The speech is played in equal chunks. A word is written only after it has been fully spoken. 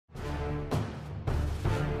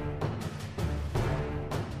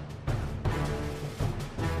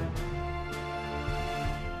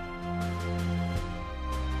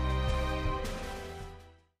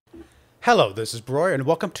Hello, this is Broyar, and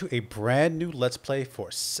welcome to a brand new Let's Play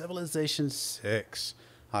for Civilization 6.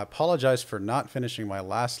 I apologize for not finishing my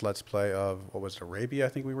last Let's Play of, what was it, Arabia I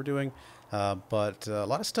think we were doing, but a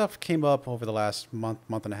lot of stuff came up over the last month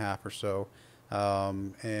and a half or so,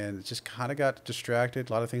 and just kind of got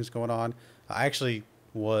distracted, a lot of things going on. I actually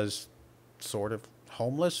was sort of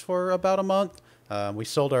homeless for about a month. We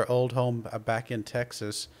sold our old home back in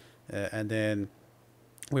Texas, and then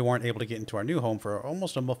we weren't able to get into our new home for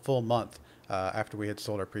almost a full month after we had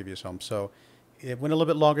sold our previous home. So it went a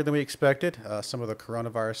little bit longer than we expected. Some of the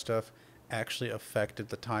coronavirus stuff actually affected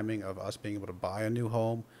the timing of us being able to buy a new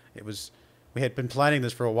home. We had been planning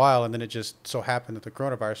this for a while, and then it just so happened that the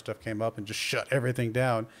coronavirus stuff came up and just shut everything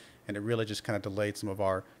down, and it really just kind of delayed some of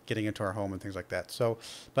our getting into our home and things like that. So,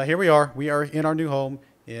 but here we are. We are in our new home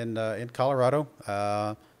in Colorado,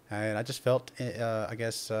 and I just felt,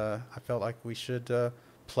 I felt like we should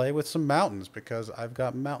play with some mountains, because I've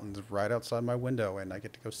got mountains right outside my window and I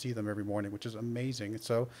get to go see them every morning, which is amazing.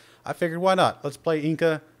 So I figured, why not? Let's play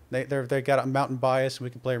Inca. They got a mountain bias, and we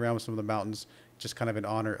can play around with some of the mountains, just kind of in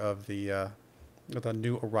honor of the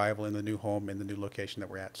new arrival in the new home in the new location that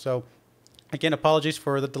we're at. So again, apologies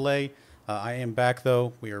for the delay. I am back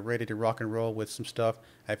though. We are ready to rock and roll with some stuff.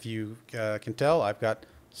 If you can tell, I've got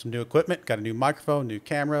some new equipment, got a new microphone, new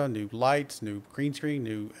camera, new lights, new green screen,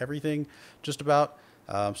 new everything, just about.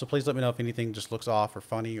 So please let me know if anything just looks off or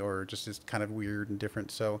funny or just is kind of weird and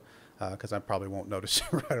different. So, because I probably won't notice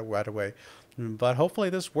right away. But hopefully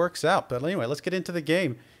this works out. But anyway, let's get into the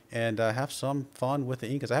game and have some fun with the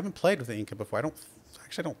Incas. I haven't played with the Inca before. I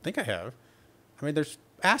don't think I have. I mean, there's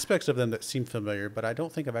aspects of them that seem familiar, but I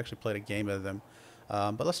don't think I've actually played a game of them.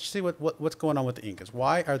 But let's just see what's going on with the Incas.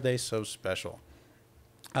 Why are they so special?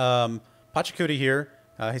 Pachacuti here.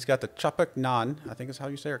 He's got the Chapaknan, I think is how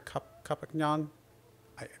you say it, or Kapaknan.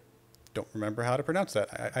 Don't remember how to pronounce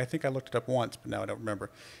that. I think I looked it up once, but now I don't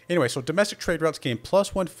remember. Anyway, so domestic trade routes gain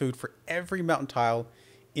 +1 food for every mountain tile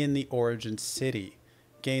in the origin city.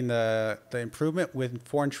 Gain the improvement when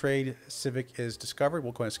foreign trade civic is discovered.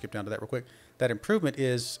 We'll go ahead and skip down to that real quick. That improvement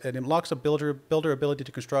is, it unlocks a builder ability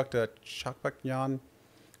to construct a Chakbakyan,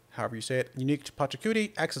 however you say it, unique to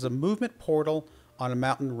Pachacuti, acts as a movement portal on a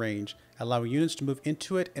mountain range, allowing units to move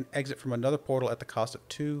into it and exit from another portal at the cost of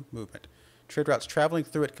 2 movement. Trade routes traveling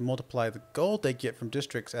through it can multiply the gold they get from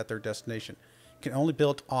districts at their destination. Can only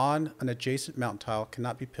build on an adjacent mountain tile,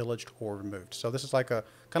 cannot be pillaged or removed. So this is like a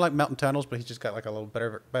kind of like mountain tunnels, but he's just got like a little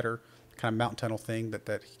better kind of mountain tunnel thing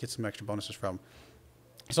that he gets some extra bonuses from.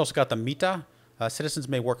 He's also got the Mita. Citizens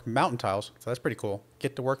may work mountain tiles, so that's pretty cool.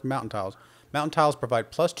 Get to work mountain tiles. Mountain tiles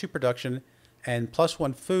provide +2 production and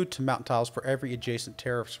 +1 food to mountain tiles for every adjacent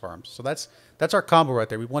terrace farms. So that's our combo right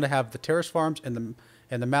there. We want to have the terrace farms and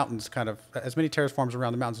the mountains, kind of as many terrace farms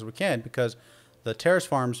around the mountains as we can, because the terrace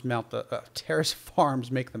farms terrace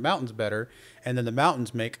farms make the mountains better, and then the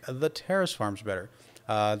mountains make the terrace farms better.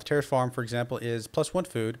 The terrace farm, for example, is +1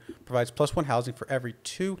 food, provides +1 housing for every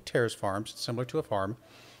 2 terrace farms, similar to a farm.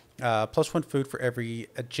 +1 food for every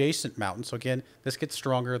adjacent mountain. So again, this gets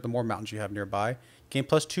stronger the more mountains you have nearby. Gain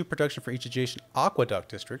 +2 production for each adjacent aqueduct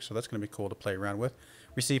district. So that's going to be cool to play around with.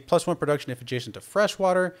 Receive +1 production if adjacent to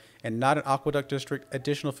freshwater and not an aqueduct district.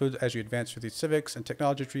 Additional food as you advance through the civics and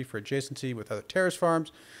technology tree for adjacency with other terrace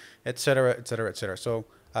farms, etc., etc., etc. So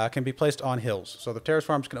can be placed on hills. So the terrace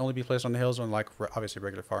farms can only be placed on the hills, unlike obviously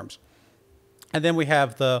regular farms. And then we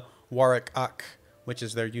have the Warak'aq, which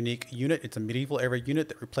is their unique unit. It's a medieval era unit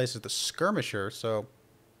that replaces the skirmisher. So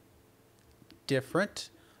different.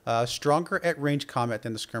 Stronger at range combat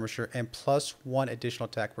than the skirmisher, and +1 additional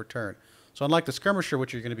attack per turn. So unlike the skirmisher,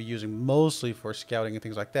 which you're going to be using mostly for scouting and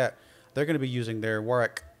things like that, they're going to be using their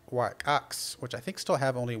Warak'aqs, which I think still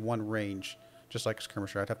have only 1 range, just like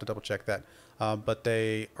skirmisher. I'd have to double check that. But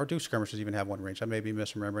do skirmishers even have 1 range? I may be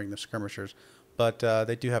misremembering the skirmishers, but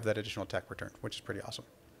they do have that additional attack per turn, which is pretty awesome.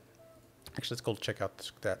 Actually, let's go check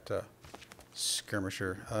out that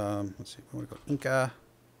skirmisher. Let's see. We want to go Inca.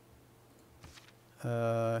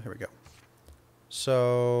 Here we go.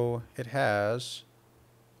 So it has,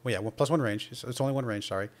 well, yeah, +1 range. It's only 1 range,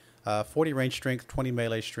 sorry. 40 range strength, 20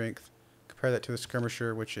 melee strength. Compare that to the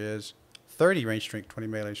skirmisher, which is 30 range strength, 20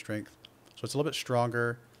 melee strength. So it's a little bit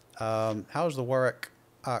stronger. How is the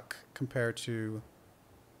Warak'aq compared to?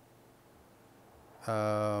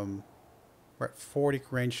 We're at 40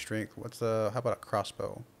 range strength. How about a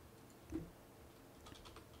crossbow? I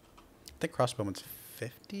think crossbowman's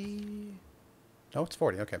 50. No, it's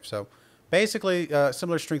 40. Okay, so basically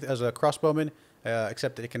similar strength as a crossbowman,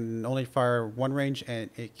 except that it can only fire 1 range,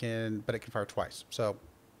 but it can fire twice. So,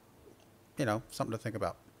 you know, something to think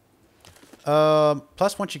about.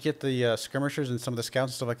 Plus, once you get the skirmishers and some of the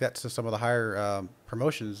scouts and stuff like that to some of the higher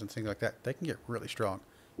promotions and things like that, they can get really strong.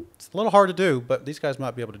 It's a little hard to do, but these guys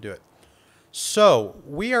might be able to do it. So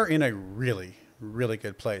we are in a really, really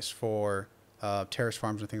good place for terrace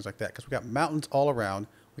farms and things like that because we got mountains all around.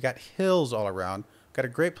 We got hills all around. We've got a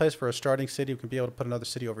great place for a starting city. We can be able to put another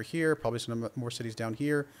city over here, probably some more cities down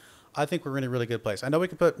here. I think we're in a really good place. I know we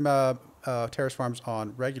can put terrace farms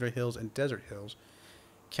on regular hills and desert hills.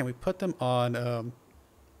 Can we put them on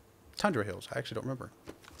tundra hills? I actually don't remember.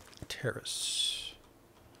 Terrace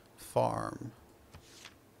farm.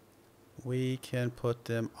 We can put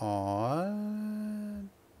them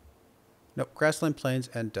on... Nope, grassland, plains,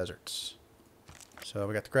 and deserts. So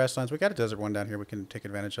we got the grasslands. We got a desert one down here we can take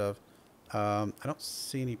advantage of. I don't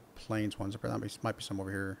see any plains ones. There might be some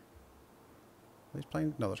over here. Are these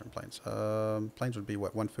plains? No, those aren't plains. Plains would be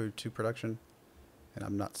what? 1 food, 2 production. And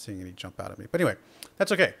I'm not seeing any jump out at me. But anyway,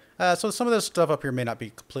 that's okay. So some of this stuff up here may not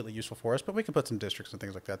be completely useful for us, but we can put some districts and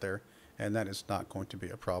things like that there. And that is not going to be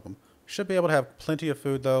a problem. Should be able to have plenty of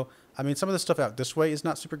food, though. I mean, some of this stuff out this way is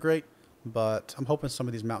not super great, but I'm hoping some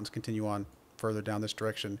of these mountains continue on further down this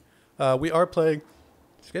direction. We are playing...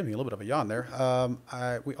 It's giving me a little bit of a yawn there.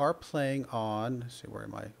 We are playing on... Let's see, where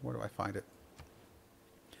am I? Where do I find it?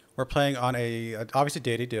 We're playing on obviously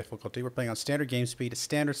Deity difficulty. We're playing on standard game speed,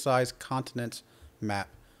 standard size, continent, map.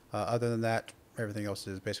 Other than that, everything else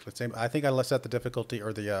is basically the same. I think I set the difficulty,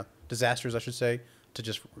 or the disasters, I should say, to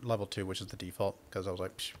just level 2, which is the default, because I was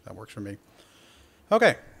like, that works for me.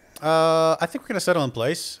 Okay. I think we're going to settle in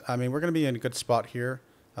place. I mean, we're going to be in a good spot here.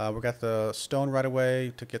 We've got the stone right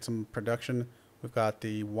away to get some production. We've got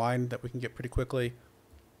the wine that we can get pretty quickly.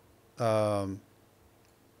 We're going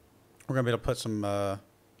to be able to put some,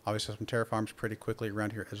 obviously some terra farms pretty quickly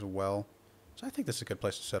around here as well. So I think this is a good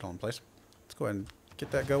place to settle in place. Let's go ahead and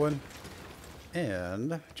get that going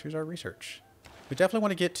and choose our research. We definitely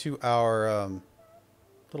want to get to our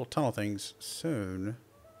little tunnel things soon.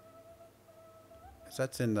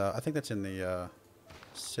 That's in the, I think that's in the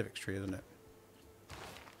civics tree, isn't it?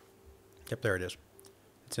 Yep, there it is.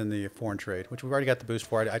 It's in the foreign trade, which we've already got the boost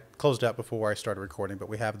for. I closed out before I started recording, but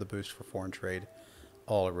we have the boost for foreign trade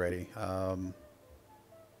already.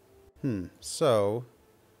 So...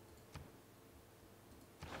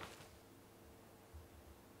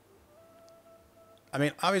 I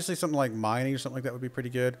mean, obviously something like mining or something like that would be pretty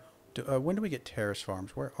good. When do we get terrace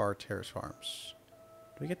farms? Where are terrace farms?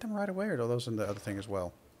 Do we get them right away, or are those in the other thing as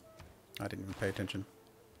well? I didn't even pay attention.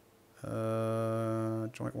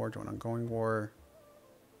 Joint war, joint ongoing war.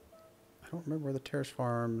 I don't remember where the terrace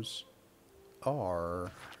farms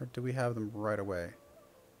are. Or do we have them right away?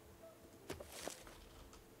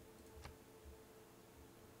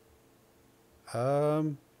 Guess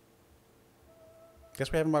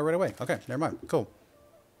we have them right away. Okay, never mind. Cool.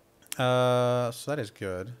 So that is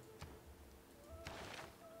good.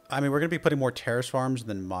 I mean, we're going to be putting more terrace farms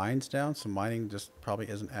than mines down, so mining just probably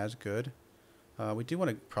isn't as good. We do want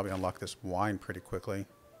to probably unlock this wine pretty quickly.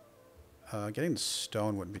 Getting the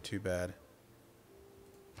stone wouldn't be too bad.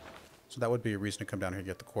 So that would be a reason to come down here and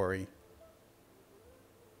get the quarry.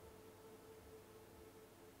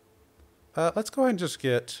 Let's go ahead and just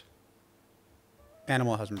get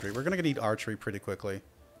animal husbandry. We're going to need archery pretty quickly.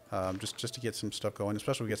 Just to get some stuff going,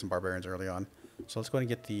 especially if we get some barbarians early on. So let's go ahead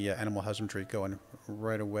and get the animal husbandry going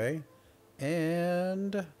right away.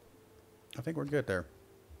 And I think we're good there.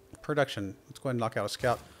 Production. Let's go ahead and knock out a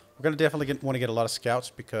scout. We're going to definitely want to get a lot of scouts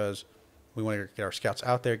because we want to get our scouts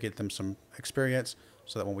out there, get them some experience,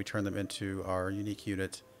 so that when we turn them into our unique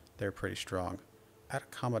unit, they're pretty strong.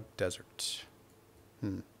 Atacama Desert.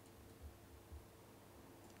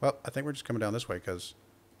 Well, I think we're just coming down this way because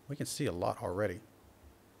we can see a lot already.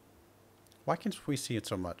 Why can't we see it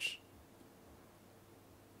so much?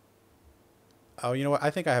 Oh, you know what? I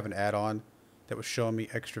think I have an add-on that was showing me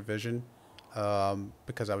extra vision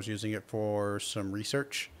because I was using it for some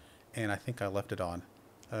research, and I think I left it on.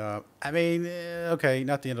 I mean, okay,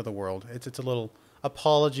 not the end of the world. It's a little...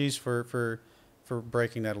 Apologies for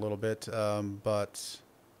breaking that a little bit, but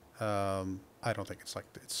I don't think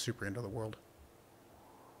it's super end of the world.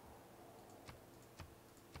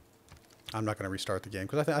 I'm not going to restart the game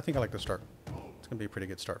because I think I like the start. It's going to be a pretty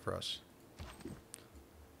good start for us.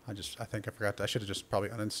 I think I forgot that. I should have just probably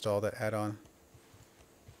uninstalled that add-on.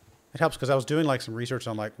 It helps because I was doing like some research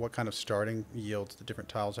on like what kind of starting yields the different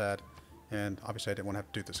tiles had, and obviously I didn't want to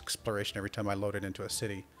have to do this exploration every time I loaded into a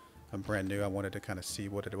city. I'm brand new. I wanted to kind of see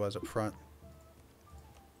what it was up front.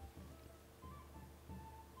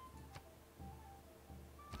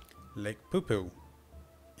 Lake Poo Poo.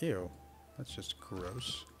 Ew, that's just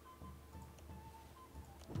gross.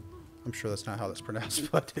 I'm sure that's not how that's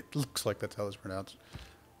pronounced, but it looks like that's how it's pronounced.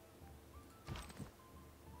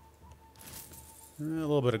 A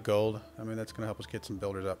little bit of gold. I mean, that's going to help us get some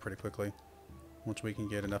builders out pretty quickly. Once we can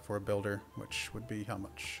get enough for a builder, which would be how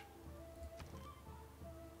much?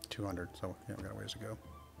 200. So, yeah, we got a ways to go.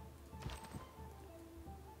 I'm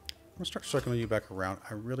going to start circling you back around.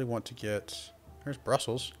 I really want to get... There's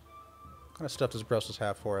Brussels. What kind of stuff does Brussels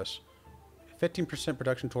have for us? 15%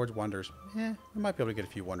 production towards wonders. We might be able to get a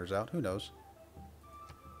few wonders out. Who knows?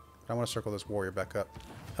 But I want to circle this warrior back up.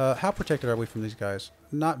 How protected are we from these guys?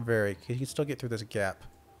 Not very. He can still get through this gap.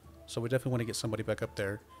 So we definitely want to get somebody back up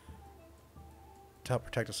there to help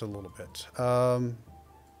protect us a little bit. I'm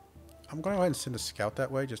going to go ahead and send a scout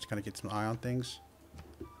that way just to kind of get some eye on things.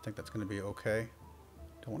 I think that's going to be okay.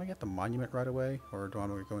 Do I want to get the monument right away, or do I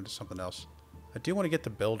want to go into something else? I do want to get the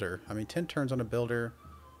builder. I mean, 10 turns on a builder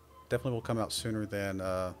definitely will come out sooner than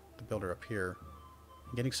the builder up here.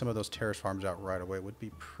 Getting some of those terrace farms out right away would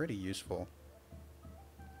be pretty useful.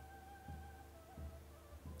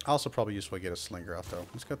 Also probably useful to get a slinger out, though.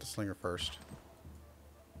 Let's get the slinger first.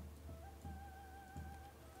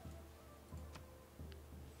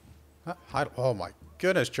 Oh my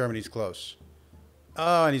goodness, Germany's close.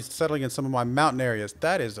 Oh, and he's settling in some of my mountain areas.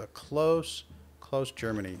 That is a close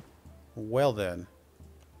Germany. Well then,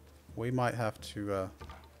 we might have to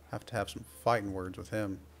have some fighting words with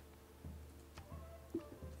him.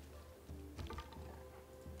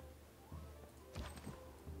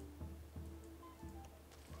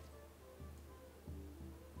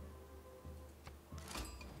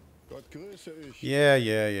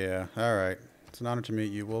 Yeah. All right. It's an honor to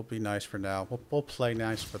meet you. We'll be nice for now. We'll play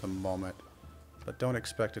nice for the moment, but don't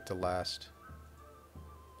expect it to last.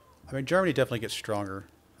 I mean, Germany definitely gets stronger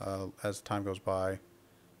as time goes by.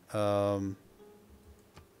 So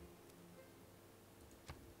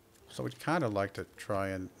we'd kind of like to try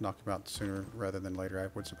and knock him out sooner rather than later,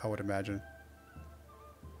 I would imagine.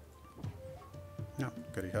 No,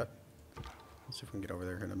 goody hut. Let's see if we can get over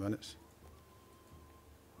there in a minute.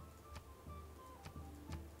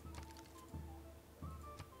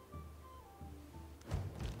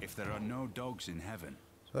 If there are no dogs in heaven.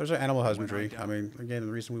 So there's our animal husbandry. I mean, again,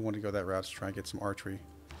 the reason we want to go that route is to try and get some archery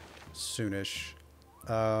soonish.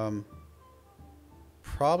 Probably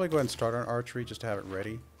go ahead and start on archery just to have it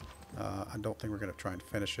ready. I don't think we're going to try and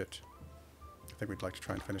finish it. I think we'd like to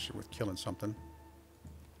try and finish it with killing something.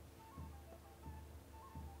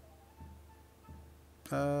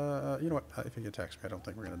 You know what? If he attacks me, I don't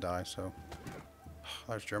think we're going to die, so...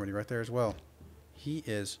 There's Germany right there as well. He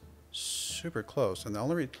is super close. And the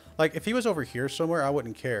only reason... Like, if he was over here somewhere, I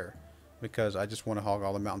wouldn't care. Because I just want to hog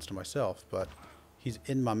all the mountains to myself. But he's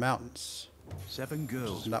in my mountains. 7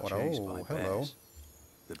 girls. Not what... Oh, hello.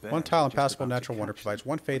 One One tile impassable natural wonder provides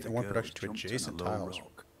 1 faith and 1 production to adjacent tiles.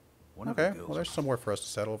 Okay, well there's somewhere for us to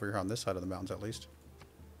settle over here on this side of the mountains at least.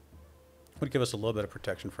 Would give us a little bit of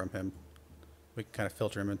protection from him. We can kind of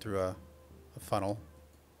filter him in through a funnel.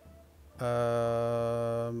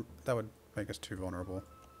 That would make us too vulnerable.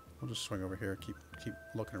 We'll just swing over here, keep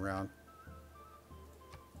looking around.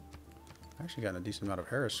 I actually gotten a decent amount of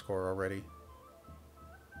Harris score already.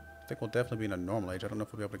 I think we'll definitely be in a normal age. I don't know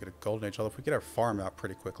if we'll be able to get a golden age, although if we get our farm out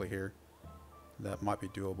pretty quickly here, that might be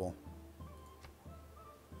doable.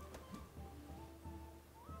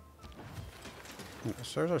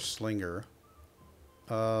 So there's our slinger.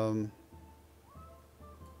 I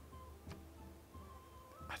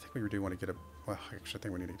think we do want to get a... Well, I actually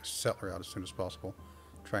think we need to get a settler out as soon as possible.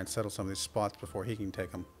 Try and settle some of these spots before he can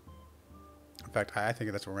take them. In fact, I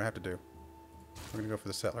think that's what we're going to have to do. We're going to go for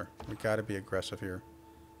the settler. We got to be aggressive here.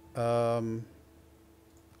 I'm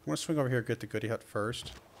going to swing over here, get the goody hut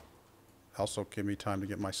first. Also give me time to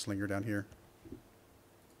get my slinger down here.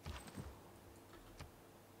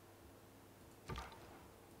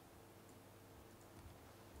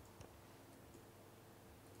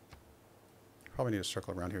 Probably need to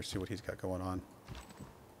circle around here, see what he's got going on.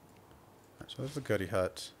 Right, so there's the goody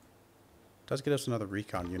hut. Does get us another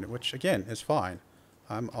recon unit, which again is fine.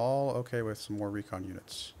 I'm all okay with some more recon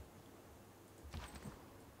units.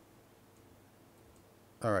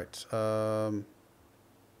 Alright, I'm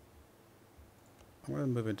going to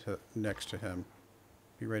move into next to him.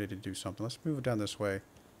 Be ready to do something. Let's move down this way.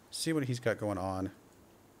 See what he's got going on.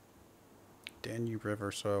 Danube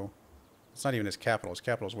River, so... It's not even his capital. His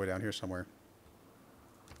capital is way down here somewhere.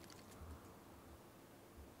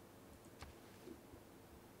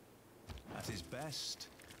 At his best.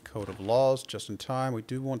 Code of laws, just in time. We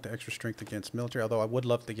do want the extra strength against military, although I would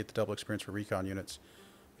love to get the double experience for recon units.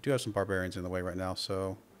 We do have some barbarians in the way right now,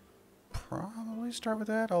 so probably start with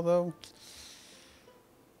that, although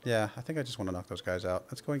Yeah, I think I just want to knock those guys out.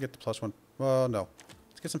 Let's go and get the +1. Well, no.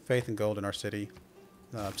 Let's get some faith and gold in our city.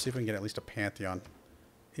 See if we can get at least a pantheon.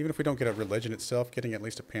 Even if we don't get a religion itself, getting at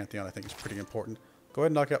least a pantheon I think is pretty important. Go ahead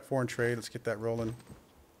and knock out foreign trade. Let's get that rolling.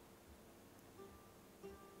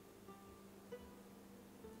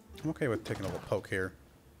 I'm okay with taking a little poke here.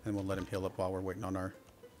 And we'll let him heal up while we're waiting on our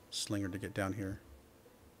slinger to get down here.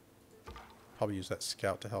 Probably use that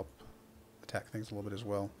scout to help attack things a little bit as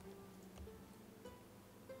well.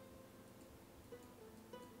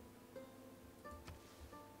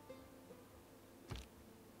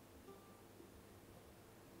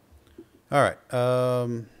 All right.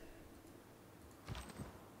 Don't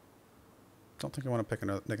think I want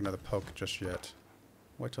to make another poke just yet.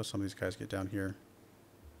 Wait till some of these guys get down here.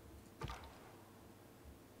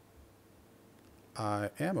 I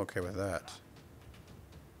am okay with that.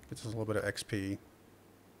 Gets us a little bit of XP.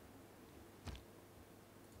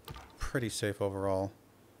 Pretty safe overall. All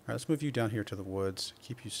right, let's move you down here to the woods.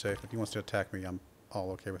 Keep you safe. If he wants to attack me, I'm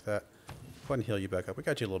all okay with that. Go ahead and heal you back up. We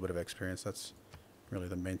got you a little bit of experience. That's really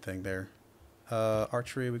the main thing there.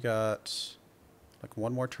 Archery, we got like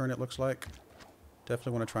one more turn, it looks like.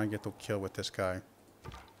 Definitely want to try and get the kill with this guy.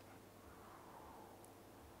 Go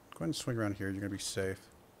ahead and swing around here. You're going to be safe.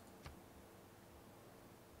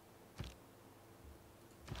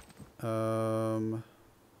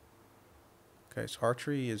 Okay, so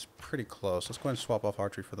archery is pretty close. Let's go ahead and swap off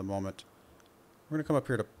archery for the moment. We're going to come up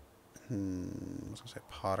here to, I was going to say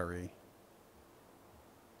pottery.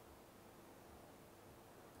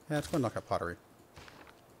 Yeah, let's go and knock out pottery.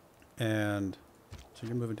 And so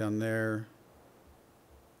you're moving down there.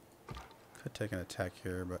 Could take an attack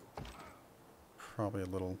here, but probably a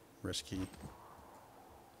little risky.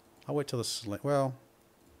 I'll wait till the sling. Well,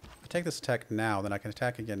 if I take this attack now, then I can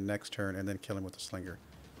attack again next turn and then kill him with the slinger.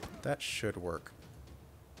 That should work.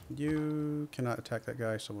 You cannot attack that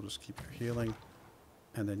guy, so we'll just keep your healing.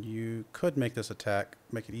 And then you could make this attack,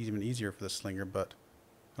 make it even easier for the slinger, but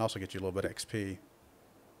also get you a little bit of XP.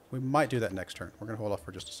 We might do that next turn. We're going to hold off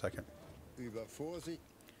for just a second.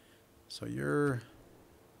 So you're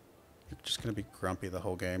just going to be grumpy the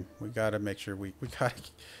whole game. We got to make sure we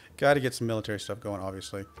got to get some military stuff going,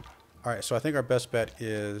 obviously. All right, so I think our best bet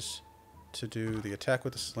is to do the attack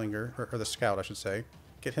with the slinger, or the scout, I should say.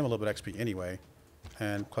 Get him a little bit of XP anyway.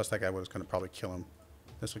 And plus that guy was going to probably kill him.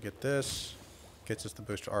 This will get this. Gets us the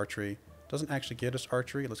boost to archery. Doesn't actually get us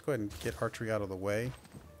archery. Let's go ahead and get archery out of the way.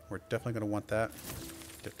 We're definitely going to want that.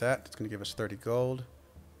 Get that. It's going to give us 30 gold.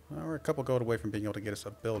 We're a couple gold away from being able to get us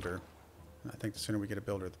a builder. And I think the sooner we get a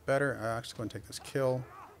builder, the better. I'll actually go and take this kill.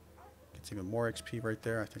 Gets even more XP right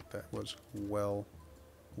there. I think that was well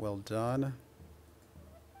done.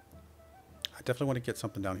 I definitely want to get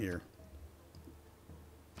something down here.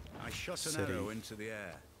 I shot an arrow into the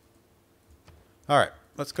air. All right,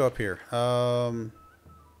 let's go up here.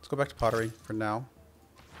 Let's go back to pottery for now.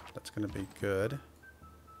 That's going to be good.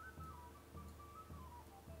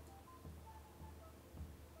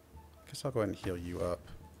 Guess I'll go ahead and heal you up.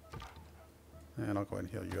 And I'll go ahead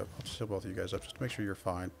and heal you up. I'll just heal both of you guys up just to make sure you're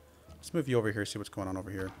fine. Let's move you over here, see what's going on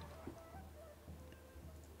over here.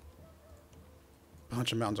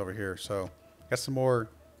 Bunch of mountains over here, so got some more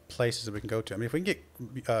places that we can go to. I mean, if we can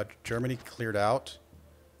get Germany cleared out,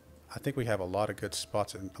 I think we have a lot of good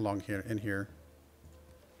spots along here. In here.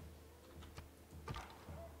 I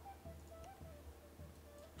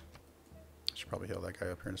should probably heal that guy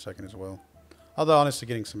up here in a second as well. Although, honestly,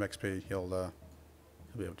 getting some XP, he'll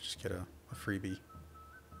be able to just get a freebie.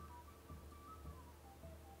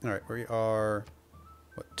 Alright, we are,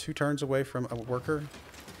 what, 2 turns away from a worker?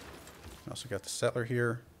 Also got the settler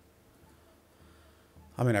here.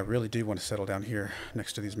 I mean, I really do want to settle down here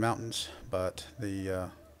next to these mountains, but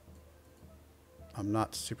I'm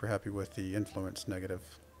not super happy with the influence negative.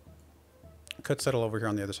 Could settle over here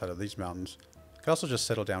on the other side of these mountains. Could also just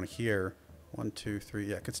settle down here. 1, 2, 3.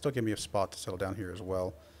 Yeah, it could still give me a spot to settle down here as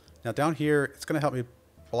well. Now down here, it's going to help me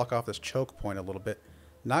block off this choke point a little bit.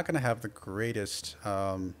 Not going to have the greatest,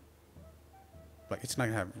 like it's not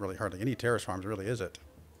going to have really hardly any terrace farms, really, is it?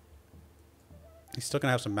 He's still going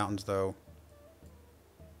to have some mountains, though.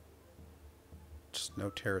 Just no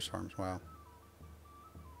terrace farms, wow.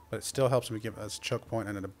 But it still helps me give us a choke point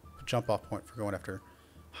and a jump off point for going after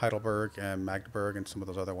Heidelberg and Magdeburg and some of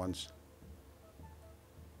those other ones.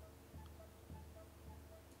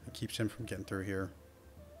 It keeps him from getting through here.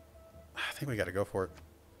 I think we got to go for it.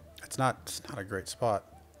 It's not a great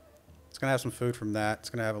spot. It's going to have some food from that. It's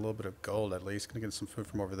going to have a little bit of gold at least. It's going to get some food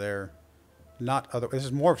from over there. This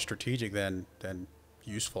is more strategic than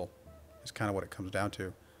useful. Is kind of what it comes down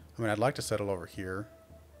to. I mean, I'd like to settle over here.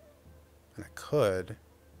 And I could.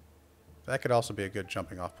 That could also be a good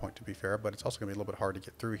jumping off point, to be fair, but it's also going to be a little bit hard to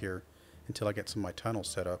get through here until I get some of my tunnels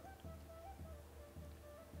set up.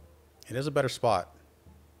 It is a better spot.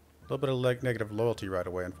 A little bit of negative loyalty right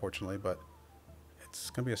away, unfortunately, but it's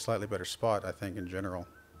going to be a slightly better spot, I think, in general.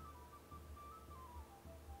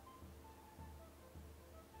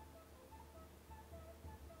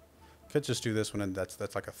 Could just do this one, and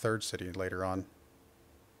that's like a third city later on.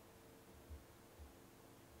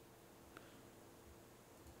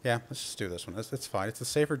 Yeah, let's just do this one. It's fine. It's a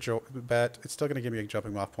safer bet. It's still going to give me a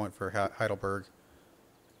jumping off point for Heidelberg,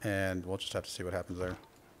 and we'll just have to see what happens there.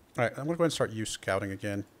 All right, I'm going to go ahead and start you scouting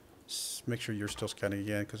again. Just make sure you're still scouting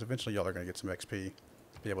again, because eventually y'all are going to get some XP.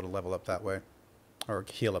 Be able to level up that way. Or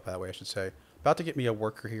heal up that way, I should say. About to get me a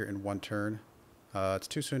worker here in 1 turn. It's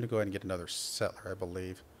too soon to go ahead and get another settler, I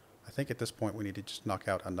believe. I think at this point we need to just knock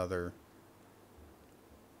out another...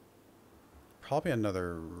 Probably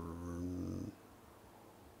another...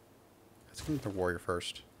 Let's get the warrior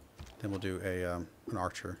first. Then we'll do an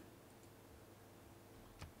archer.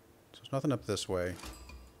 So there's nothing up this way.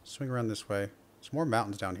 Swing around this way. Some more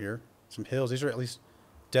mountains down here. Some hills. These are at least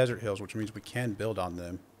desert hills, which means we can build on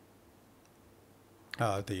them.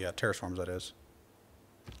 The terrace farms, that is.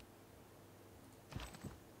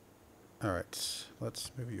 Alright, let's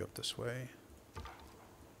move you up this way.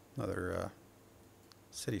 Another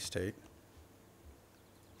city-state.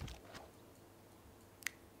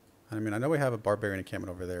 I mean, I know we have a barbarian encampment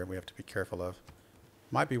over there we have to be careful of.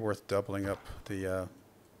 Might be worth doubling up the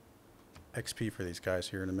XP for these guys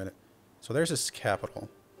here in a minute. So there's this capital.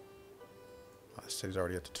 Oh, the city's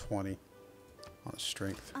already at the 20 on the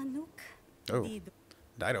strength. Oh,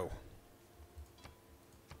 Dido.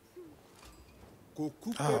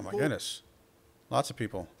 Oh my goodness. Lots of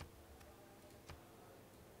people.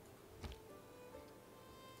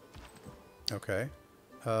 Okay.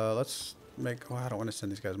 Let's make... Well, I don't want to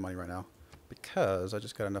send these guys money right now, because I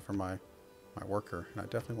just got enough for my worker, and I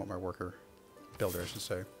definitely want my worker builder, I should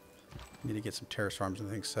say. I need to get some terrace farms and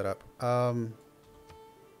things set up. I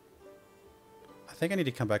think I need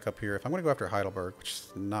to come back up here. If I'm going to go after Heidelberg, which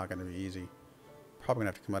is not going to be easy, probably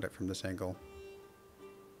going to have to come at it from this angle.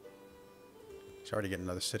 It's already getting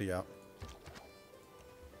another city out.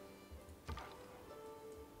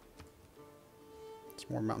 There's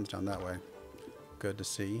more mountains down that way. Good to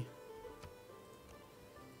see.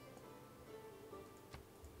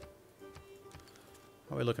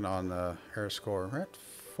 How are we looking on the era score? We're at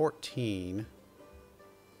 14.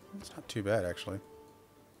 That's not too bad, actually.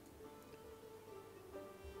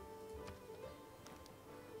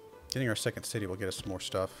 Getting our second city will get us some more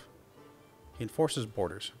stuff. He enforces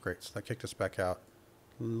borders. Great, so that kicked us back out.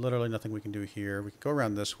 Literally nothing we can do here. We can go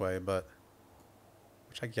around this way, but...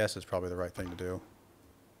 Which I guess is probably the right thing to do.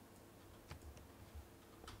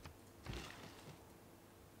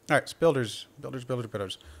 Alright, so builders.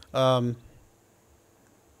 I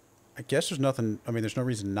guess there's nothing... I mean, there's no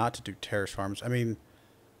reason not to do terrace farms. I mean,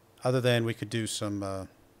 other than we could do some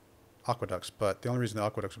aqueducts, but the only reason the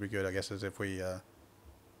aqueducts would be good, I guess, is if we...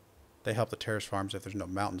 they help the terrace farms if there's no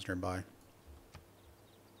mountains nearby.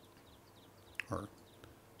 Or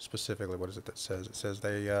specifically, what is it that says? It says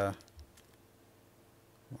they,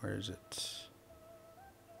 where is it?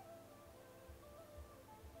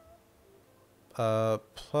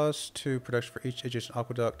 +2 production for each adjacent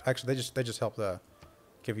aqueduct. Actually, they just help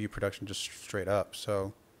give you production just straight up.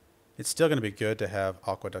 So it's still going to be good to have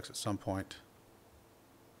aqueducts at some point.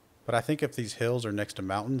 But I think if these hills are next to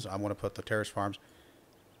mountains, I want to put the terrace farms.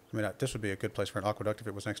 I mean, this would be a good place for an aqueduct if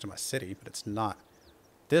it was next to my city, but it's not.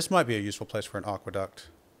 This might be a useful place for an aqueduct.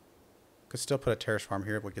 Could still put a terrace farm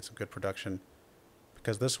here if we get some good production.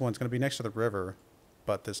 Because this one's going to be next to the river,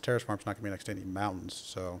 but this terrace farm's not going to be next to any mountains,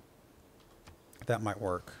 so that might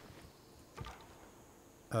work.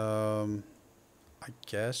 I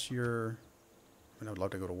guess you're... I mean, I would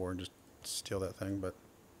love to go to war and just steal that thing, but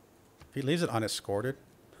if he leaves it unescorted,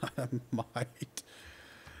 I might.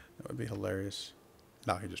 That would be hilarious.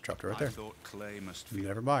 No, he just dropped it right there. I thought clay must be...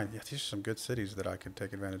 Never mind. Yeah, these are some good cities that I could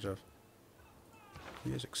take advantage of.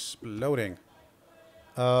 He is exploding.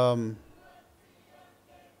 We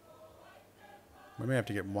may have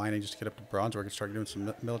to get mining just to get up to bronze, or I can start doing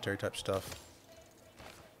some military type stuff.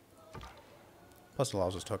 Plus it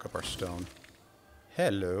allows us to hook up our stone.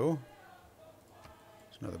 Hello.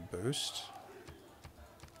 There's another boost.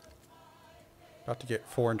 About to get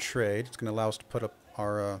foreign trade. It's going to allow us to put up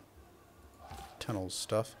our... tunnels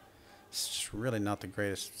stuff. It's just really not the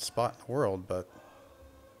greatest spot in the world, but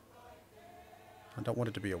I don't want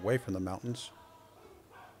it to be away from the mountains.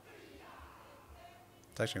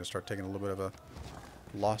 It's actually going to start taking a little bit of a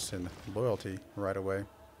loss in loyalty right away.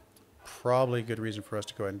 probably a good reason for us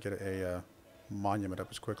to go ahead and get a monument up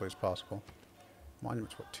as quickly as possible.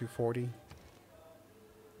 Monument's what, 240?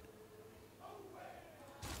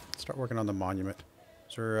 Start working on the monument.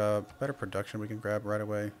 Is there better production we can grab right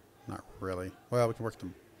away? Not really. Well, we can work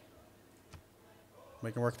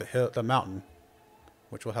the mountain,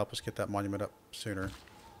 which will help us get that monument up sooner.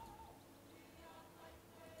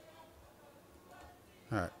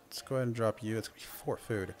 Alright, let's go ahead and drop you. It's going to be 4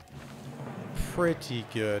 food. Pretty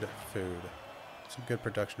good food. Some good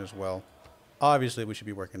production as well. Obviously, we should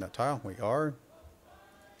be working that tile. We are.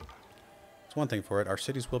 It's one thing for it. Our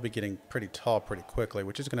cities will be getting pretty tall pretty quickly,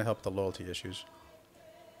 which is going to help the loyalty issues.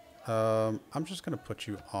 I'm just going to put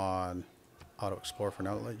you on Auto Explore for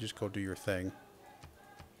now. Let you just go do your thing.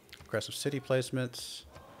 Aggressive city placements.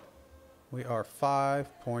 We are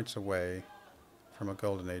 5 points away from a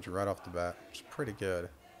golden age right off the bat. It's pretty good.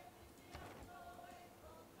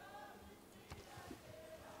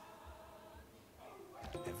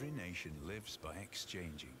 Every nation lives by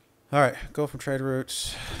exchanging. Alright, go from trade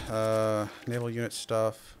routes, naval unit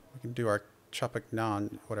stuff. We can do our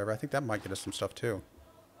Chapaknan, whatever. I think that might get us some stuff too.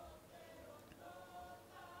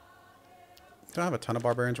 Don't have a ton of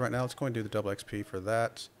barbarians right now. Let's go and do the double XP for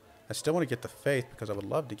that. I still want to get the faith because I would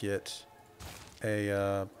love to get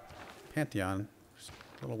a Pantheon. Just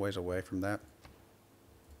a little ways away from that.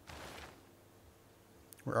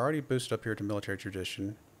 We're already boosted up here to military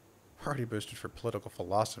tradition. We're already boosted for political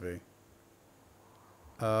philosophy.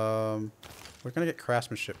 We're going to get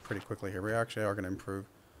craftsmanship pretty quickly here. We actually are going to improve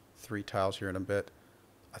 3 tiles here in a bit.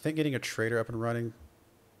 I think getting a trader up and running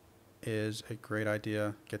is a great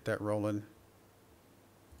idea. Get that rolling.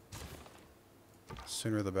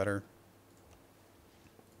 Sooner the better.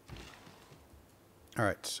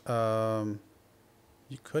 Alright.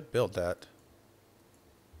 You could build that.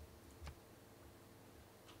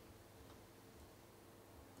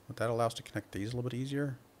 Would that allow us to connect these a little bit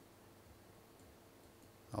easier?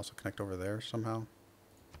 Also connect over there somehow.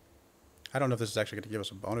 I don't know if this is actually going to give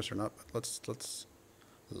us a bonus or not, but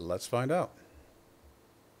let's find out.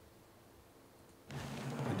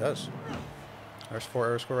 It does. There's 4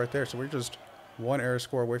 arrow score right there, so we're just 1 arrow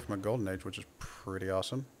score away from a golden age, which is pretty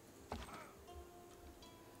awesome.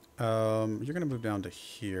 You're going to move down to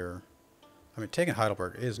here. I mean, taking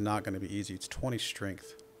Heidelberg is not going to be easy. It's 20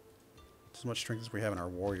 strength. It's as much strength as we have in our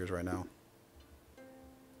warriors right now.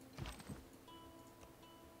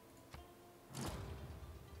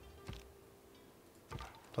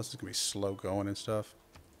 Plus, it's going to be slow going and stuff.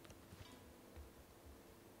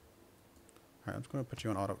 Alright, I'm just going to put you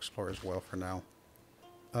on Auto Explorer as well for now.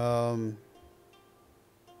 I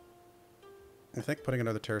think putting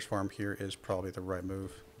another Terrace Farm here is probably the right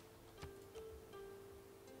move.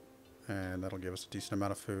 And that'll give us a decent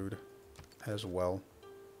amount of food as well.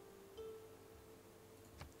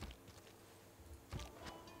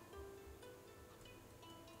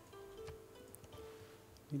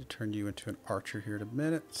 Need to turn you into an archer here in a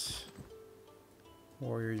minute.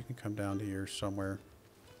 Warrior, you can come down to here somewhere.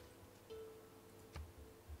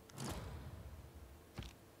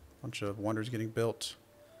 Bunch of wonders getting built.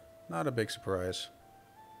 Not a big surprise.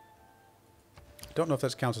 Don't know if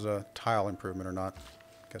this counts as a tile improvement or not.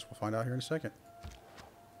 Guess we'll find out here in a second.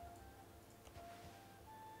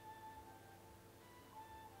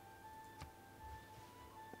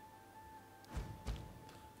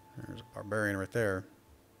 There's a barbarian right there.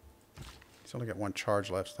 He's only got 1 charge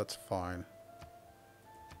left, so that's fine.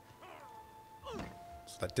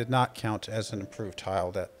 So that did not count as an improved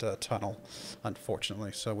tile, that tunnel,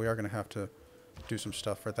 unfortunately. So we are going to have to do some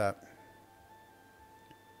stuff for that.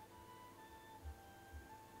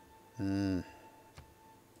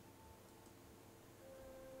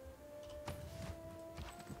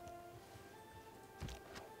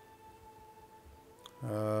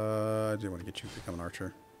 I do want to get you to become an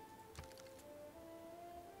archer.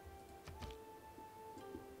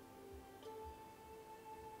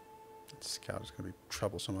 That scout is going to be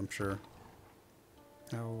troublesome, I'm sure.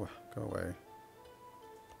 Oh, go away.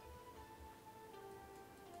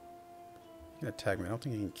 He's going to tag me. I don't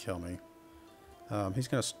think he can kill me. He's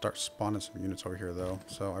going to start spawning some units over here, though.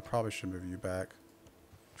 So I probably should move you back.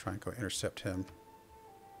 Try and go intercept him.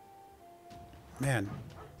 Man,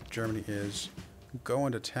 Germany is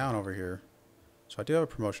going to town over here. So I do have a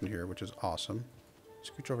promotion here, which is awesome.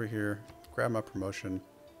 Scooch over here, grab my promotion.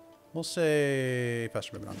 We'll say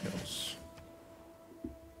faster movement on hills.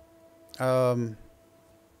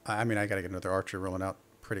 I mean, I gotta get another archer rolling out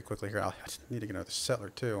pretty quickly here. I just need to get another settler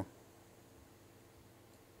too.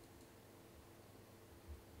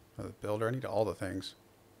 Another builder. I need all the things.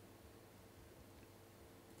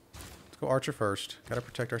 Let's go archer first. Gotta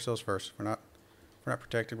protect ourselves first. If we're not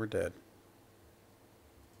protected, we're dead.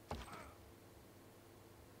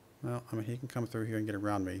 Well, I mean, he can come through here and get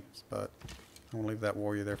around me, but I'm going to leave that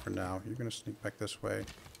warrior there for now. You're going to sneak back this way.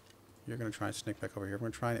 You're going to try and sneak back over here. I'm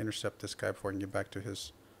going to try and intercept this guy before I can get back to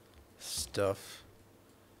his stuff.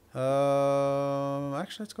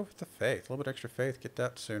 Actually, let's go with the faith. A little bit extra faith. Get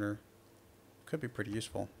that sooner. Could be pretty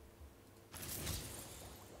useful.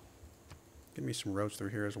 Give me some roads through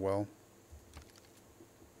here as well.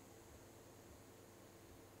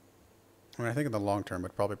 I mean, I think in the long term,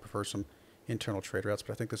 I'd probably prefer some internal trade routes,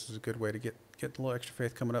 but I think this is a good way to get a little extra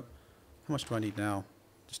faith coming up. How much do I need now?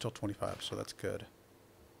 Still 25, so that's good.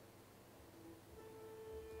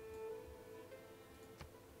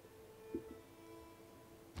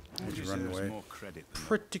 Need to run away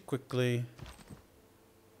pretty quickly.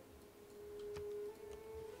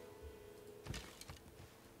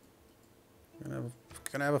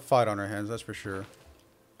 Gonna have a fight on our hands, that's for sure.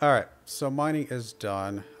 Alright, so mining is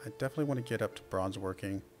done. I definitely want to get up to bronze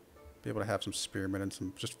working. Be able to have some spearmen and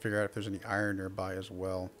some, just figure out if there's any iron nearby as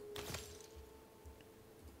well.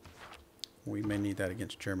 We may need that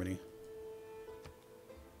against Germany.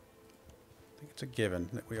 I think it's a given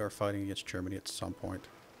that we are fighting against Germany at some point.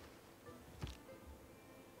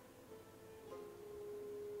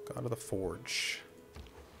 God of the Forge.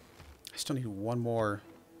 I still need one more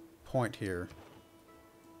point here.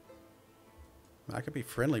 I could be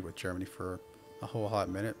friendly with Germany for a whole hot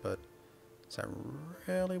minute, but is that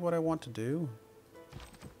really what I want to do?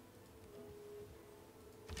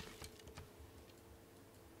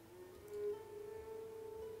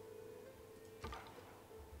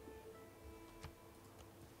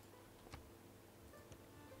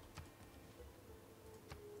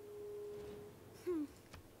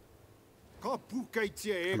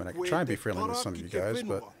 I mean, I could try and be friendly with some of you guys,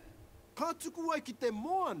 but...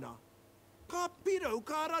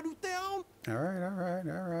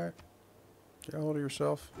 Alright. Get a hold of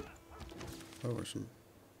yourself. Oh, there's some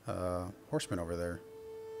horsemen over there.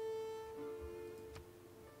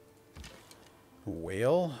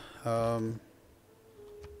 Whale? Yeah,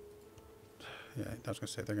 I was going to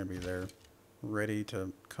say they're going to be there ready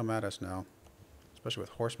to come at us now. Especially with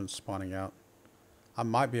horsemen spawning out. I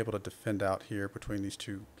might be able to defend out here between these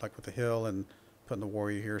two, like with the hill and putting the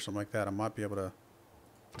warrior here or something like that. I might be able to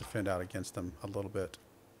defend out against them a little bit.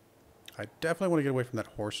 I definitely want to get away from that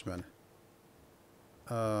horseman.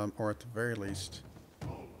 Or at the very least,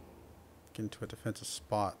 get into a defensive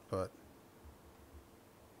spot, but...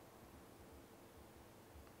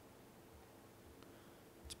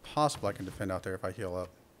 it's possible I can defend out there if I heal up.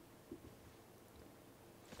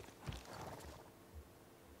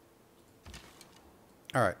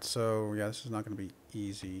 Alright, so yeah, this is not going to be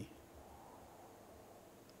easy.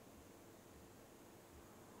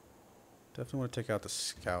 Definitely want to take out the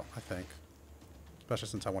scout, I think. Especially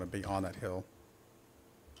since I want to be on that hill.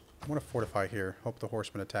 I want to fortify here. Hope the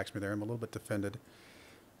horseman attacks me there. I'm a little bit defended.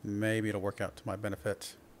 Maybe it'll work out to my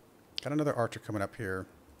benefit. Got another archer coming up here.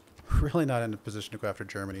 Really not in a position to go after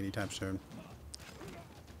Germany anytime soon.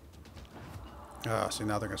 Ah, see,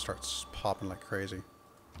 now they're going to start popping like crazy.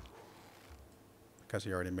 Because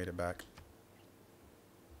he already made it back.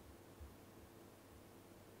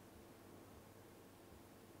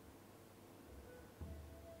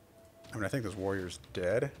 I mean, I think this warrior's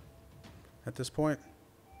dead at this point.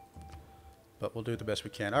 But we'll do the best we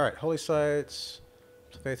can. Alright, holy sites.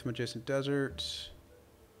 Faith from adjacent deserts.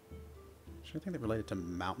 Is there anything that related to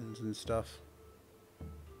mountains and stuff?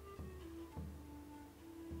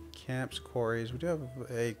 Camps, quarries. We do have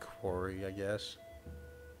a quarry, I guess.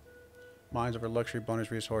 Mines over luxury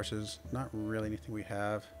bonus resources. Not really anything we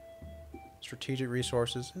have. Strategic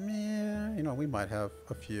resources. Yeah, you know, we might have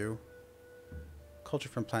a few. Culture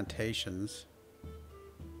from plantations.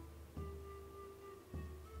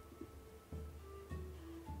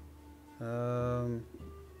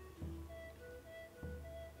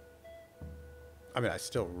 I mean, I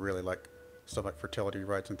still really like stuff like fertility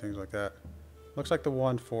rights and things like that. Looks like the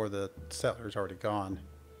one for the settler's already gone.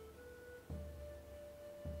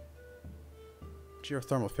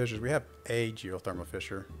 Geothermal fissures. We have a geothermal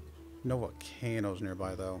fissure. No volcanoes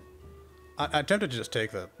nearby, though. I'm tempted to just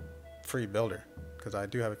take the free builder, because I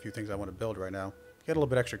do have a few things I want to build right now. Get a little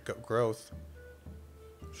bit extra growth.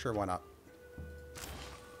 Sure, why not?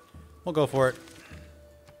 We'll go for it.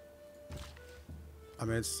 I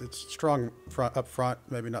mean, it's strong up front,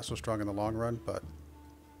 maybe not so strong in the long run, but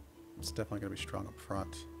it's definitely going to be strong up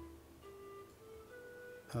front.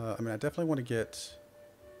 I mean, I definitely want to get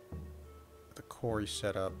the quarry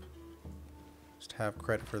set up. Just have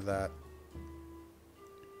credit for that.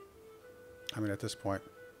 I mean, at this point,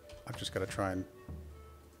 I've just got to try and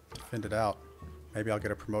defend it out. Maybe I'll get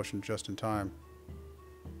a promotion just in time.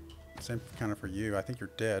 Same kind of for you. I think you're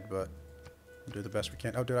dead, but we'll do the best we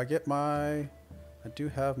can. Oh, did I get my... I do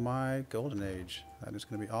have my golden age. That is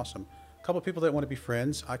going to be awesome. A couple of people that want to be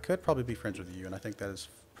friends. I could probably be friends with you, and I think that is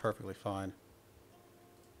perfectly fine.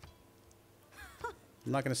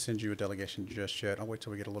 I'm not going to send you a delegation just yet. I'll wait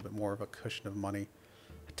till we get a little bit more of a cushion of money.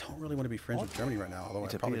 I don't really want to be friends with Germany right now, although I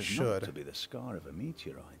probably should. Not to be the scar of a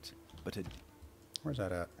meteorite, but it... Where's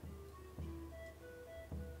that at?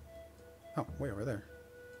 Oh, way over there.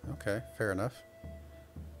 Okay, fair enough.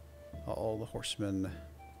 All the horsemen.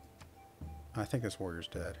 I think this warrior's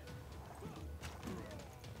dead.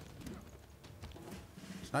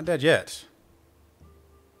 It's not dead yet.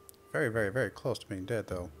 Very, very, very close to being dead,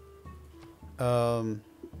 though. So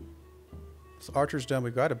archer's done.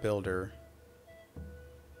 We've got a builder.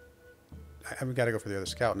 We've got to go for the other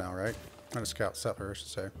scout now, right? Not a scout, settler, I should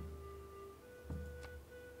say.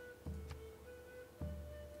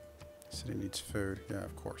 City needs food. Yeah,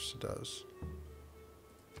 of course it does.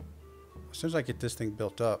 As soon as I get this thing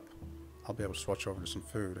built up, I'll be able to switch over to some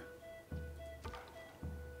food.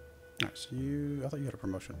 Alright, so you... I thought you had a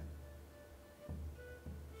promotion.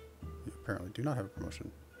 You apparently do not have a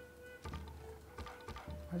promotion.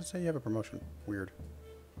 Why does it say you have a promotion? Weird.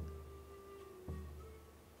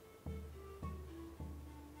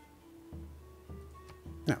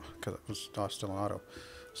 No, because it was still on auto.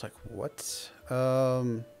 It's like, what?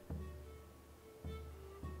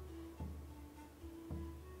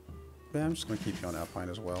 Yeah, I'm just going to keep you on Alpine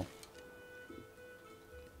as well.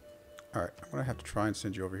 Alright, I'm going to have to try and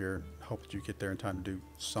send you over here and hope that you get there in time to do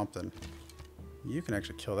something. You can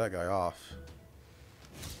actually kill that guy off.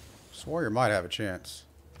 This warrior might have a chance.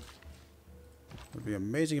 It would be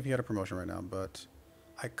amazing if he had a promotion right now, but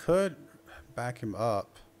I could back him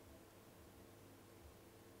up.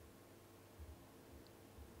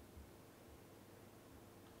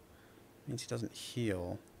 Means he doesn't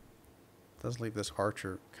heal. Does leave this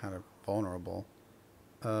archer kind of vulnerable.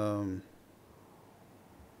 I mean,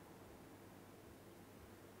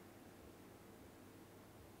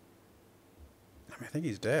 I think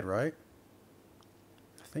he's dead, right?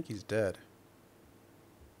 I think he's dead.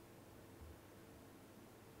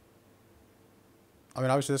 I mean,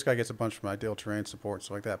 obviously this guy gets a bunch from ideal terrain support and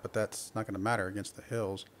stuff like that, but that's not going to matter against the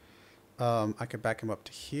hills. I could back him up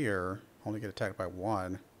to here, only get attacked by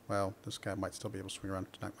one. Well, this guy might still be able to swing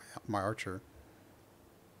around to knock my archer.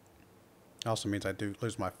 Also means I do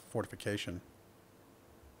lose my fortification.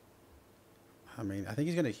 I mean, I think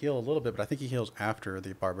he's going to heal a little bit, but I think he heals after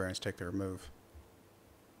the barbarians take their move.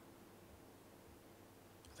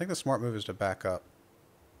 I think the smart move is to back up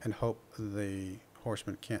and hope the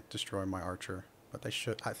horsemen can't destroy my archer. But they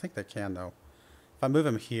should. I think they can, though. If I move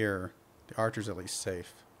him here, the archer's at least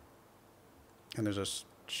safe. And there's a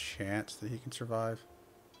chance that he can survive.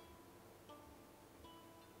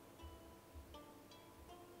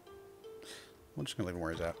 I'm just gonna leave him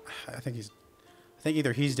where he's at. I think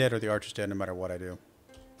either he's dead or the archer's dead, no matter what I do.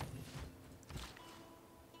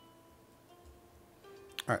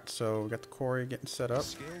 All right, so we got the quarry getting set up.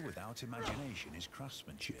 Skill without imagination is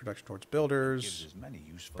craftsmanship. Production towards builders.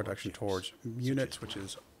 Production towards units, which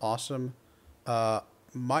is awesome.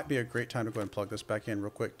 Might be a great time to go ahead and plug this back in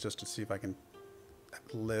real quick, just to see if I can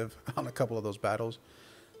live on a couple of those battles.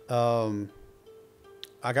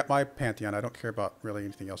 I got my Pantheon. I don't care about really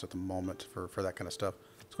anything else at the moment for that kind of stuff.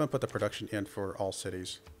 Let's go and put the production in for all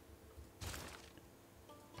cities.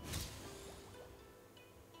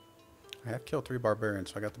 I have killed 3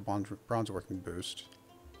 barbarians, so I got the bronze working boost.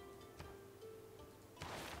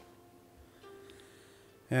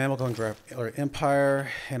 And we'll go and grab our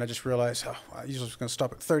Empire. And I just realized, I usually was going to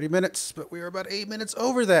stop at 30 minutes, but we are about 8 minutes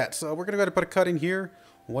over that. So we're going to go ahead and put a cut in here.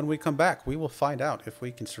 When we come back, we will find out if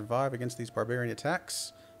we can survive against these barbarian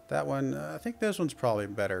attacks. That one, I think this one's probably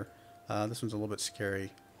better. This one's a little bit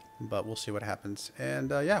scary, but we'll see what happens.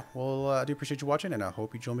 And yeah, I do appreciate you watching, and I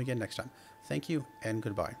hope you join me again next time. Thank you, and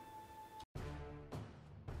goodbye.